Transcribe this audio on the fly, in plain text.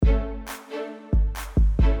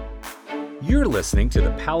You're listening to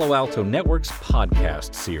the Palo Alto Network's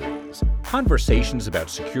podcast series, conversations about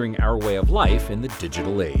securing our way of life in the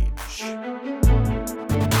digital age.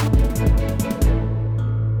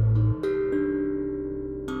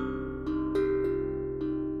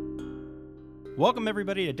 Welcome,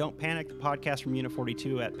 everybody, to Don't Panic, the podcast from Unit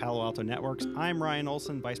 42 at Palo Alto Networks. I'm Ryan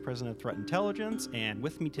Olson, Vice President of Threat Intelligence, and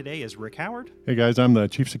with me today is Rick Howard. Hey, guys, I'm the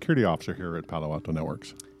Chief Security Officer here at Palo Alto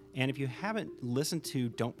Networks. And if you haven't listened to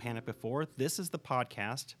Don't Panic before, this is the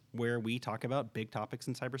podcast where we talk about big topics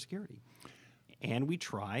in cybersecurity. And we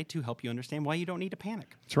try to help you understand why you don't need to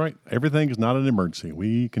panic. That's right. Everything is not an emergency.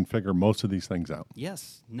 We can figure most of these things out.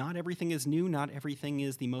 Yes. Not everything is new. Not everything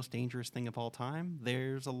is the most dangerous thing of all time.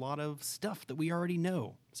 There's a lot of stuff that we already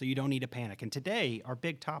know, so you don't need to panic. And today, our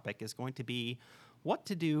big topic is going to be what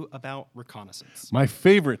to do about reconnaissance. My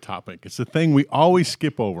favorite topic. It's the thing we always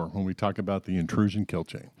skip over when we talk about the intrusion kill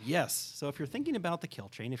chain. Yes. So if you're thinking about the kill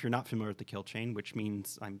chain, if you're not familiar with the kill chain, which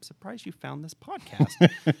means I'm surprised you found this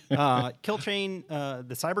podcast. Kill chain, the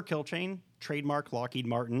cyber kill chain, trademark Lockheed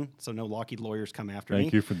Martin, so no Lockheed lawyers come after me.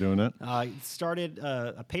 Thank you for doing that. Started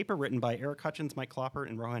a paper written by Eric Hutchins, Mike Kloppert,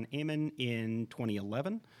 and Rohan Aman in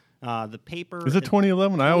 2011. The paper... Is it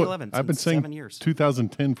 2011? 2011. I've been saying 7 years.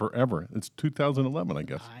 2010 forever. It's 2011, I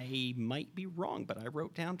guess. I might be wrong, but I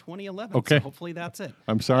wrote down 2011. Okay. So hopefully that's it.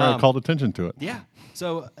 I'm sorry I called attention to it. Yeah.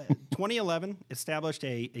 So 2011 established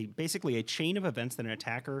basically a chain of events that an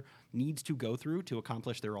attacker needs to go through to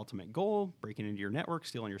accomplish their ultimate goal, breaking into your network,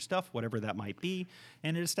 stealing your stuff, whatever that might be.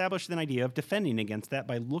 And it established an idea of defending against that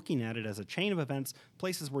by looking at it as a chain of events,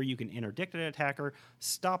 places where you can interdict an attacker,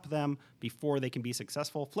 stop them before they can be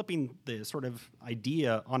successful, flipping the sort of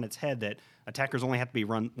idea on its head that attackers only have to be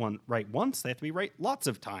right once. They have to be right lots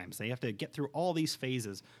of times. They have to get through all these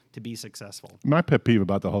phases to be successful. My pet peeve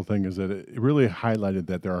about the whole thing is that it really highlighted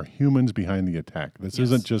that there are humans behind the attack. This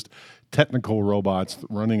isn't just technical robots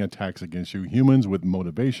running attacks against you. Humans with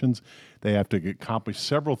motivations. They have to accomplish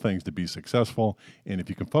several things to be successful. And if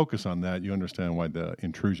you can focus on that, you understand why the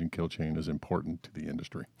intrusion kill chain is important to the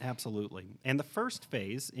industry. Absolutely. And the first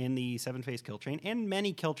phase in the 7-phase kill chain, and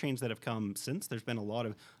many kill chains that have come since, there's been a lot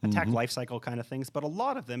of attack lifecycle kind of things, but a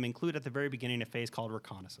lot of them include at the very beginning a phase called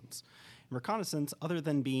reconnaissance. And reconnaissance, other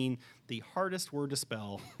than being the hardest word to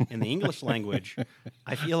spell in the English language,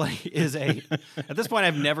 I feel like at this point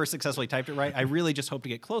I've never successfully typed it right. I really just hope to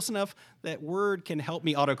get close enough that Word can help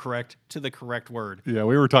me autocorrect to the correct word. Yeah,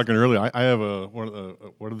 we were talking earlier. I have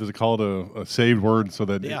what is it called? A saved word so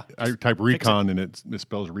that I type recon and it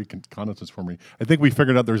spells reconnaissance for me. I think we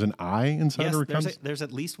figured out there's an I inside of reconnaissance. There's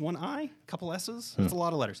at least one I, a couple S's. It's a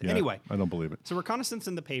lot of letters. Yeah, anyway. I don't believe it. So reconnaissance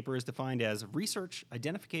in the paper is defined as research,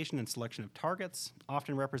 identification, and selection of targets,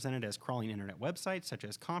 often represented as crawling internet websites such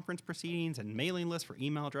as conference proceedings and mailing lists for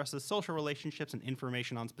email addresses, social relationships, and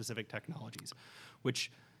information on specific technologies,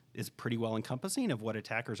 which is pretty well encompassing of what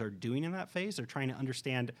attackers are doing in that phase. They're trying to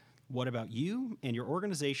understand what about you and your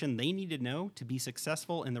organization they need to know to be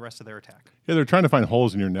successful in the rest of their attack. Yeah, they're trying to find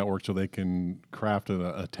holes in your network so they can craft an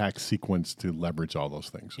attack sequence to leverage all those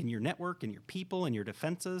things. In your network, and your people, and your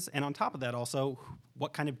defenses, and on top of that also,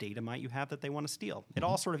 what kind of data might you have that they want to steal? It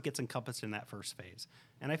all sort of gets encompassed in that first phase.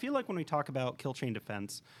 And I feel like when we talk about kill chain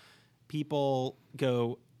defense, people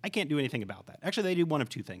go, I can't do anything about that. Actually, they do one of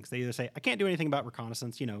two things. They either say, I can't do anything about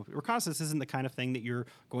reconnaissance. Reconnaissance isn't the kind of thing that you're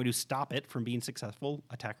going to stop it from being successful.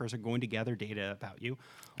 Attackers are going to gather data about you.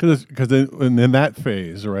 Because in that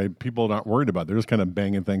phase, right, people are not worried about it. They're just kind of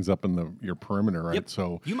banging things up in your perimeter, right? Yep.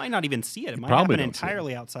 So you might not even see it. It might happen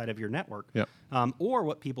entirely outside of your network. Yep. Or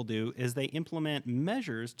what people do is they implement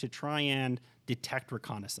measures to try and detect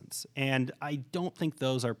reconnaissance. And I don't think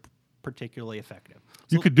those are particularly effective.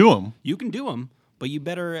 So you could do them. You can do them. But you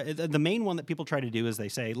better, the main one that people try to do is they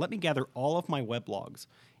say, let me gather all of my web logs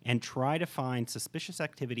and try to find suspicious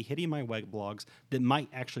activity hitting my web logs that might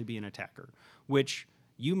actually be an attacker, which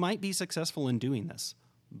you might be successful in doing this,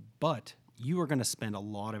 but you are going to spend a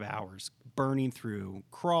lot of hours burning through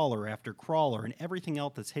crawler after crawler and everything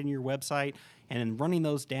else that's hitting your website and then running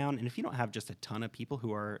those down. And if you don't have just a ton of people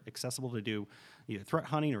who are accessible to do either threat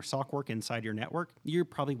hunting or SOC work inside your network, you're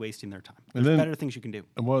probably wasting their time. There's better things you can do.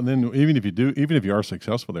 Well, and then even if you are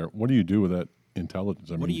successful there, what do you do with that intelligence?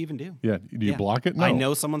 What do you even do? Yeah, do you block it? No. I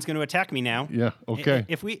know someone's going to attack me now. Yeah, okay.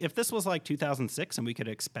 If this was like 2006 and we could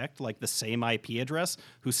expect like the same IP address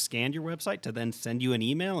who scanned your website to then send you an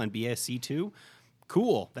email and be a C2,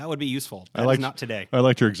 Cool. That would be useful. That is not today. I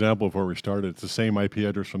liked your example before we started. It's the same IP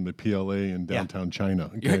address from the PLA in downtown China.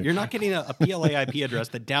 Okay? You're not getting a PLA IP address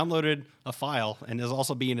that downloaded a file and is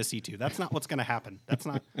also being a C2. That's not what's going to happen.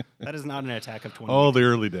 That is not an attack of 20. All the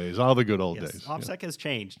early days, all the good old days. OPSEC has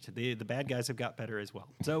changed. The bad guys have got better as well.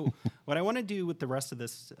 So what I want to do with the rest of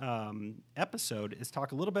this episode is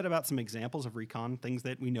talk a little bit about some examples of recon, things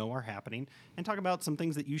that we know are happening, and talk about some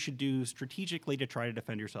things that you should do strategically to try to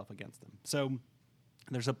defend yourself against them. So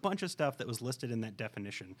there's a bunch of stuff that was listed in that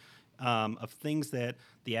definition of things that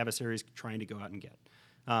the adversary is trying to go out and get.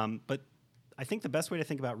 But I think the best way to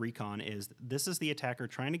think about recon is this is the attacker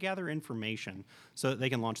trying to gather information so that they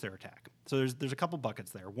can launch their attack. So there's a couple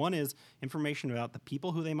buckets there. One is information about the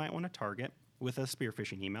people who they might want to target with a spear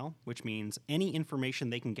phishing email, which means any information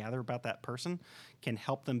they can gather about that person can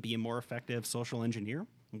help them be a more effective social engineer.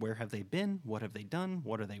 Where have they been? What have they done?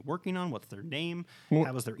 What are they working on? What's their name?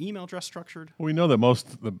 How is their email address structured? Well, we know that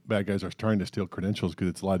most of the bad guys are trying to steal credentials because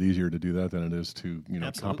it's a lot easier to do that than it is to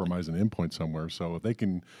compromise an endpoint somewhere. So if they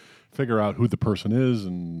can figure out who the person is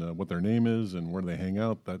and what their name is and where they hang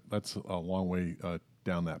out, that's a long way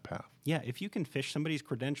down that path. Yeah, if you can phish somebody's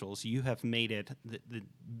credentials, you have made it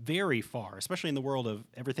very far, especially in the world of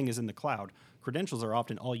everything is in the cloud. Credentials are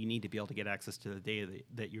often all you need to be able to get access to the data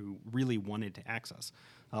that you really wanted to access.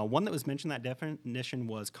 One that was mentioned in that definition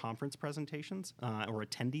was conference presentations or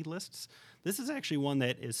attendee lists. This is actually one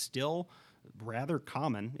that is still rather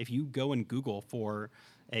common. If you go and Google for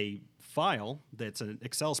a file that's an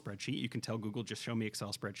Excel spreadsheet, you can tell Google, just show me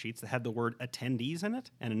Excel spreadsheets that had the word attendees in it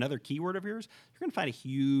and another keyword of yours, you're going to find a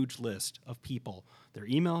huge list of people, their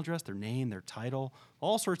email address, their name, their title,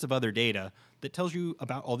 all sorts of other data that tells you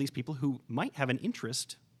about all these people who might have an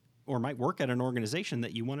interest or might work at an organization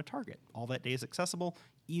that you want to target. All that data is accessible,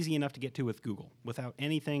 easy enough to get to with Google without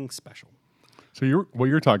anything special. So what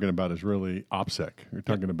you're talking about is really OPSEC. You're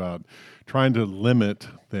talking about trying to limit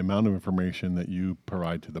the amount of information that you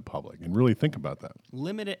provide to the public and really think about that.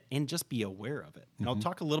 Limit it and just be aware of it. And I'll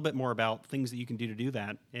talk a little bit more about things that you can do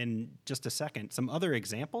that in just a second. Some other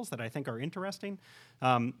examples that I think are interesting.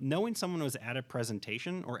 Knowing someone was at a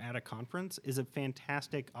presentation or at a conference is a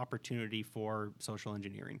fantastic opportunity for social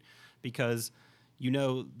engineering because you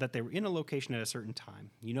know that they were in a location at a certain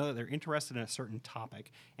time. You know that they're interested in a certain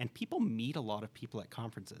topic. And people meet a lot of people at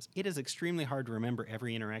conferences. It is extremely hard to remember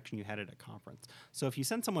every interaction you had at a conference. So if you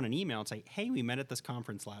send someone an email and say, hey, we met at this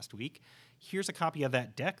conference last week, here's a copy of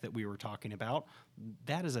that deck that we were talking about,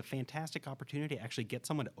 that is a fantastic opportunity to actually get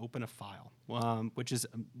someone to open a file, which is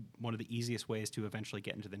one of the easiest ways to eventually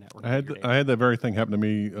get into the network. I had that very thing happen to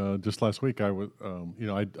me just last week. I was,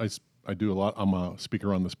 I do a lot. I'm a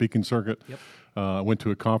speaker on the speaking circuit. Yep. Went to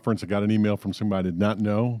a conference. I got an email from somebody I did not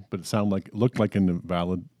know, but it looked like an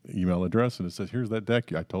invalid email address, and it says, "Here's that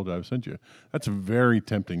deck I told you I sent you." That's very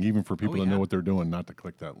tempting, even for people that know what they're doing, not to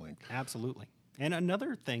click that link. Absolutely. And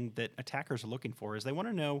another thing that attackers are looking for is they want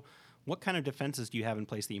to know what kind of defenses do you have in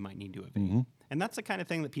place that you might need to evade. And that's the kind of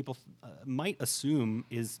thing that people might assume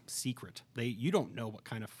is secret. You don't know what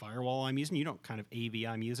kind of firewall I'm using. You don't kind of AV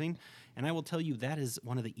I'm using. And I will tell you that is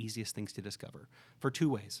one of the easiest things to discover for two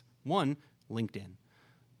ways. One, LinkedIn.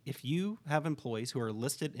 If you have employees who are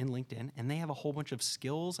listed in LinkedIn and they have a whole bunch of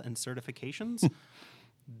skills and certifications,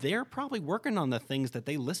 they're probably working on the things that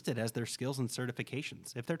they listed as their skills and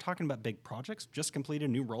certifications. If they're talking about big projects, just completed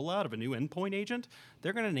a new rollout of a new endpoint agent,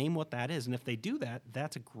 they're going to name what that is. And if they do that,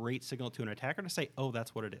 that's a great signal to an attacker to say, oh,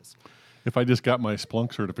 that's what it is. If I just got my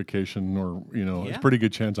Splunk certification or, it's a pretty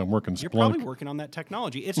good chance I'm working Splunk. You're probably working on that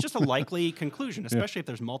technology. It's just a likely conclusion, especially if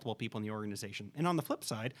there's multiple people in the organization. And on the flip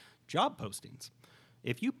side, job postings.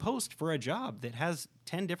 If you post for a job that has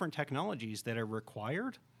 10 different technologies that are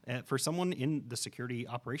required for someone in the security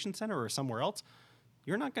operations center or somewhere else,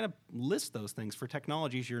 you're not going to list those things for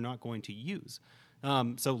technologies you're not going to use.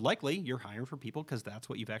 So likely you're hiring for people because that's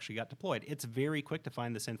what you've actually got deployed. It's very quick to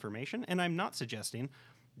find this information, and I'm not suggesting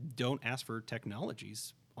don't ask for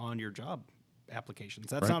technologies on your job applications.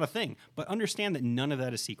 That's not a thing. But understand that none of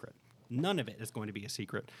that is secret. None of it is going to be a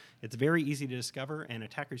secret. It's very easy to discover, and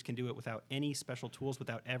attackers can do it without any special tools,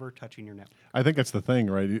 without ever touching your network. I think that's the thing,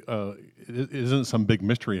 right? It isn't some big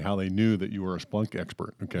mystery how they knew that you were a Splunk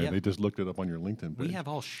expert. Okay, They just looked it up on your LinkedIn page. We have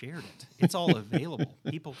all shared it. It's all available.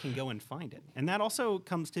 People can go and find it. And that also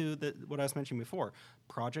comes to what I was mentioning before,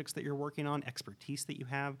 projects that you're working on, expertise that you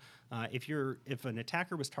have. If an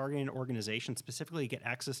attacker was targeting an organization specifically to get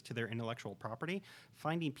access to their intellectual property,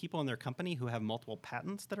 finding people in their company who have multiple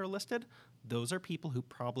patents that are listed, trusted, those are people who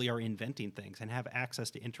probably are inventing things and have access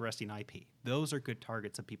to interesting IP. Those are good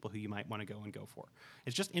targets of people who you might want to go for.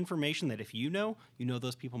 It's just information that if you know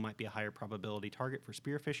those people might be a higher probability target for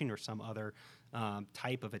spear phishing or some other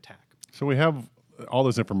type of attack. So we have all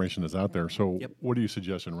this information is out there. So what are you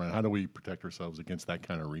suggesting, Ryan? How do we protect ourselves against that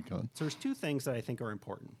kind of recon? So there's two things that I think are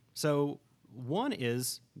important. So one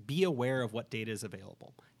is be aware of what data is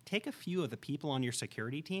available. Take a few of the people on your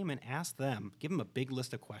security team and ask them, give them a big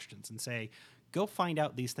list of questions and say, go find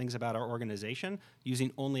out these things about our organization using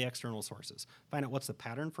only external sources. Find out what's the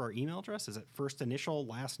pattern for our email address. Is it first initial,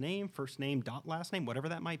 last name dot last name, whatever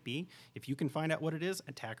that might be. If you can find out what it is,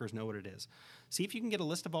 attackers know what it is. See if you can get a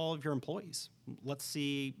list of all of your employees. Let's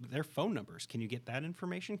see their phone numbers. Can you get that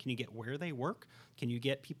information? Can you get where they work? Can you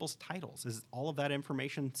get people's titles? Is all of that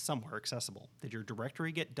information somewhere accessible? Did your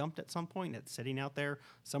directory get dumped at some point? It's sitting out there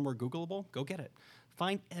somewhere Googleable? Go get it.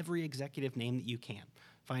 Find every executive name that you can.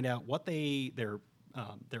 Find out what their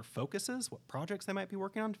focus is, what projects they might be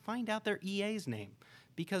working on. Find out their EA's name,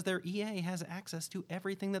 because their EA has access to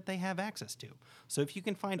everything that they have access to. So if you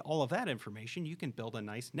can find all of that information, you can build a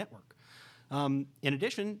nice network. In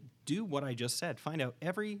addition, do what I just said. Find out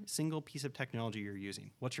every single piece of technology you're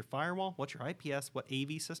using. What's your firewall? What's your IPS? What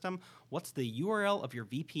AV system? What's the URL of your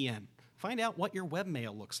VPN? Find out what your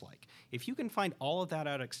webmail looks like. If you can find all of that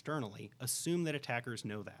out externally, assume that attackers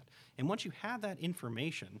know that. And once you have that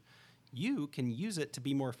information, you can use it to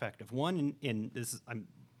be more effective. One,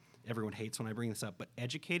 everyone hates when I bring this up, but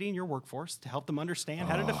educating your workforce to help them understand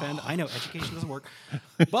how to defend. I know education doesn't work,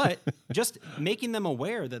 but just making them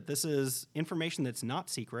aware that this is information that's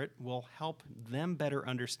not secret will help them better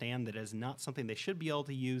understand that it is not something they should be able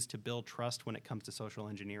to use to build trust when it comes to social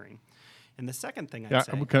engineering. And the second thing I'd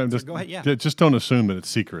say, go ahead, just don't assume that it's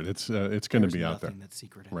secret. It's going to be out there. There's nothing that's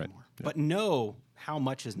secret anymore. Yeah. But know how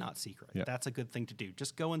much is not secret. Yeah. That's a good thing to do.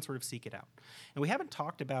 Just go and sort of seek it out. And we haven't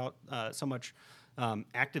talked about so much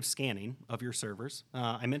active scanning of your servers.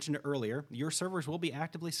 I mentioned it earlier. Your servers will be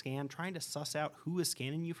actively scanned. Trying to suss out who is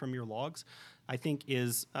scanning you from your logs, I think,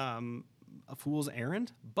 is a fool's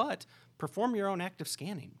errand. But perform your own active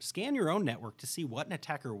scanning. Scan your own network to see what an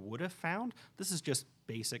attacker would have found. This is just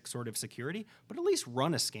basic sort of security, but at least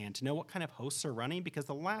run a scan to know what kind of hosts are running, because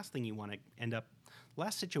the last thing you want to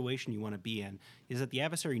last situation you want to be in is that the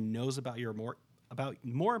adversary knows about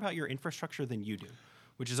more about your infrastructure than you do,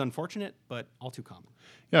 which is unfortunate, but all too common.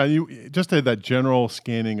 Yeah, you just had that general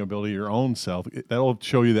scanning ability your own self. That'll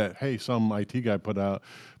show you that, hey, some IT guy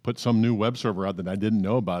put some new web server out that I didn't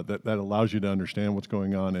know about. That allows you to understand what's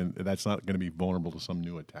going on, and that's not going to be vulnerable to some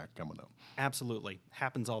new attack coming up. Absolutely.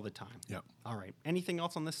 Happens all the time. Yeah. All right. Anything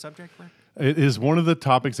else on this subject, Rick? It is one of the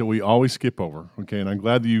topics that we always skip over, okay? And I'm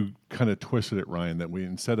glad that you kind of twisted it, Ryan, that we,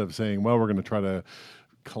 instead of saying, well, we're going to try to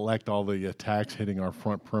collect all the attacks hitting our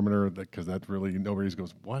front perimeter, because that really, nobody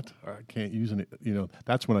goes, what? I can't use it.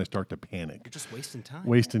 That's when I start to panic. You're just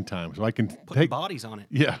wasting time. So I can put bodies on it.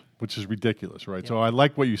 Yeah, which is ridiculous, right? Yeah. So I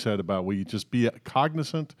like what you said about we just be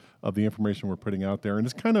cognizant of the information we're putting out there. And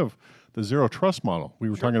it's kind of the zero trust model we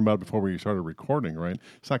were talking about before we started recording, right?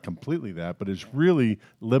 It's not completely that, but it's really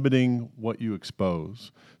limiting what you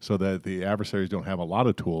expose so that the adversaries don't have a lot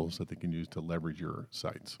of tools that they can use to leverage your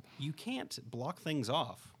sites. You can't block things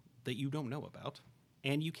off that you don't know about.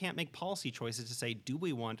 And you can't make policy choices to say, do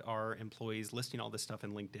we want our employees listing all this stuff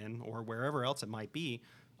in LinkedIn or wherever else it might be,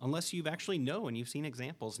 unless you've actually and you've seen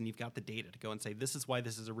examples and you've got the data to go and say, this is why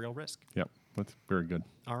this is a real risk. Yep, that's very good.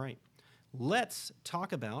 All right. Let's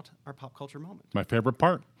talk about our pop culture moment. My favorite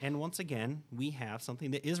part. And once again, we have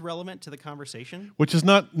something that is relevant to the conversation. Which is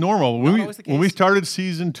not normal. When we started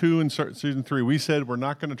season 2 and season 3, we said we're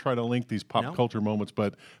not going to try to link these pop culture moments,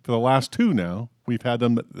 but for the last 2 now, we've had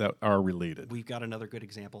them that are related. We've got another good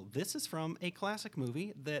example. This is from a classic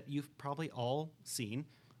movie that you've probably all seen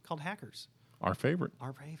called Hackers. Our favorite.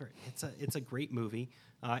 It's a great movie.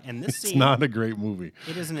 And this scene... It's not a great movie.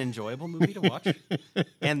 It is an enjoyable movie to watch.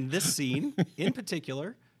 And this scene, in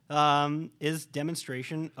particular, is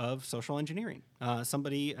demonstration of social engineering.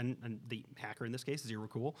 Somebody, and the hacker in this case, Zero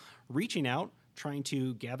Cool, reaching out, trying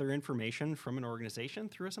to gather information from an organization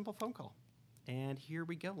through a simple phone call. And here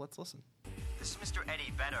we go. Let's listen. This is Mr.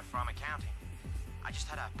 Eddie Vedder from accounting. I just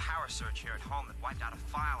had a power surge here at home that wiped out a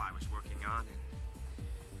file I was working on.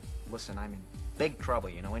 Listen, I'm in big trouble.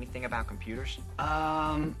 You know anything about computers?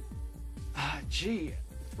 Gee.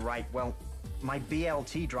 Right, well, my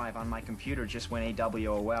BLT drive on my computer just went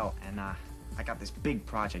AWOL, and I got this big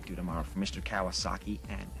project due tomorrow for Mr. Kawasaki,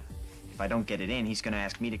 and if I don't get it in, he's gonna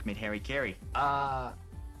ask me to commit harikiri.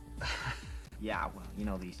 Yeah, well, you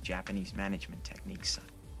know these Japanese management techniques.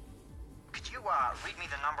 Could you, read me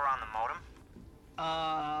the number on the modem?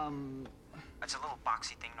 It's a little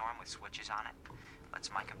boxy thing, Norm, with switches on it.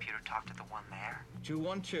 Lets my computer talk to the one there.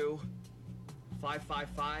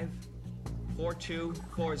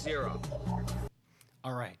 212-555-4240.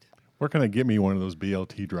 All right. Where can I get me one of those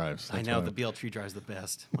BLT drives? I know the BLT drive's the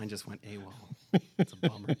best. Mine just went AWOL. It's a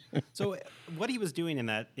bummer. So what he was doing in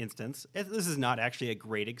that instance, this is not actually a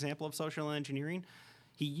great example of social engineering.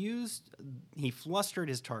 He flustered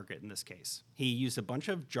his target in this case. He used a bunch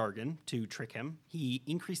of jargon to trick him. He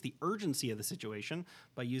increased the urgency of the situation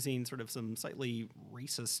by using sort of some slightly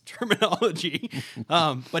racist terminology.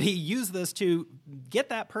 But he used this to get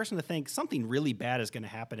that person to think something really bad is going to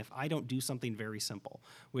happen if I don't do something very simple,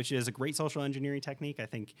 which is a great social engineering technique. I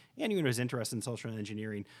think anyone who's interested in social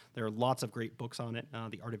engineering, there are lots of great books on it.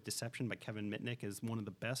 The Art of Deception by Kevin Mitnick is one of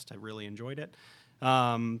the best. I really enjoyed it.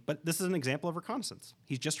 But this is an example of reconnaissance.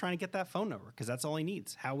 He's just trying to get that phone number because that's all he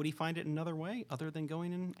needs. How would he find it another way other than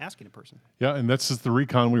going and asking a person? Yeah, and that's just the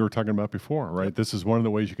recon we were talking about before, right? Yep. This is one of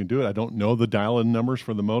the ways you can do it. I don't know the dial-in numbers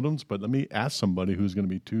for the modems, but let me ask somebody who's going to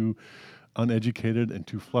be too uneducated and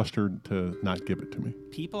too flustered to not give it to me.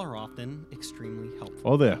 People are often extremely helpful.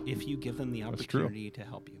 Oh, yeah. If you give them the opportunity to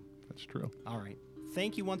help you. That's true. All right.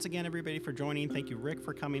 Thank you once again, everybody, for joining. Thank you, Rick,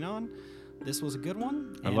 for coming on. This was a good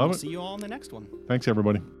one. I love it. We'll see you all in the next one. Thanks,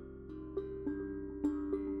 everybody.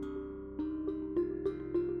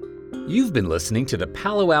 You've been listening to the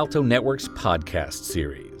Palo Alto Network's podcast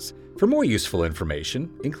series. For more useful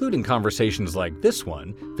information, including conversations like this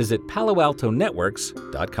one, visit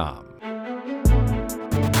paloaltonetworks.com.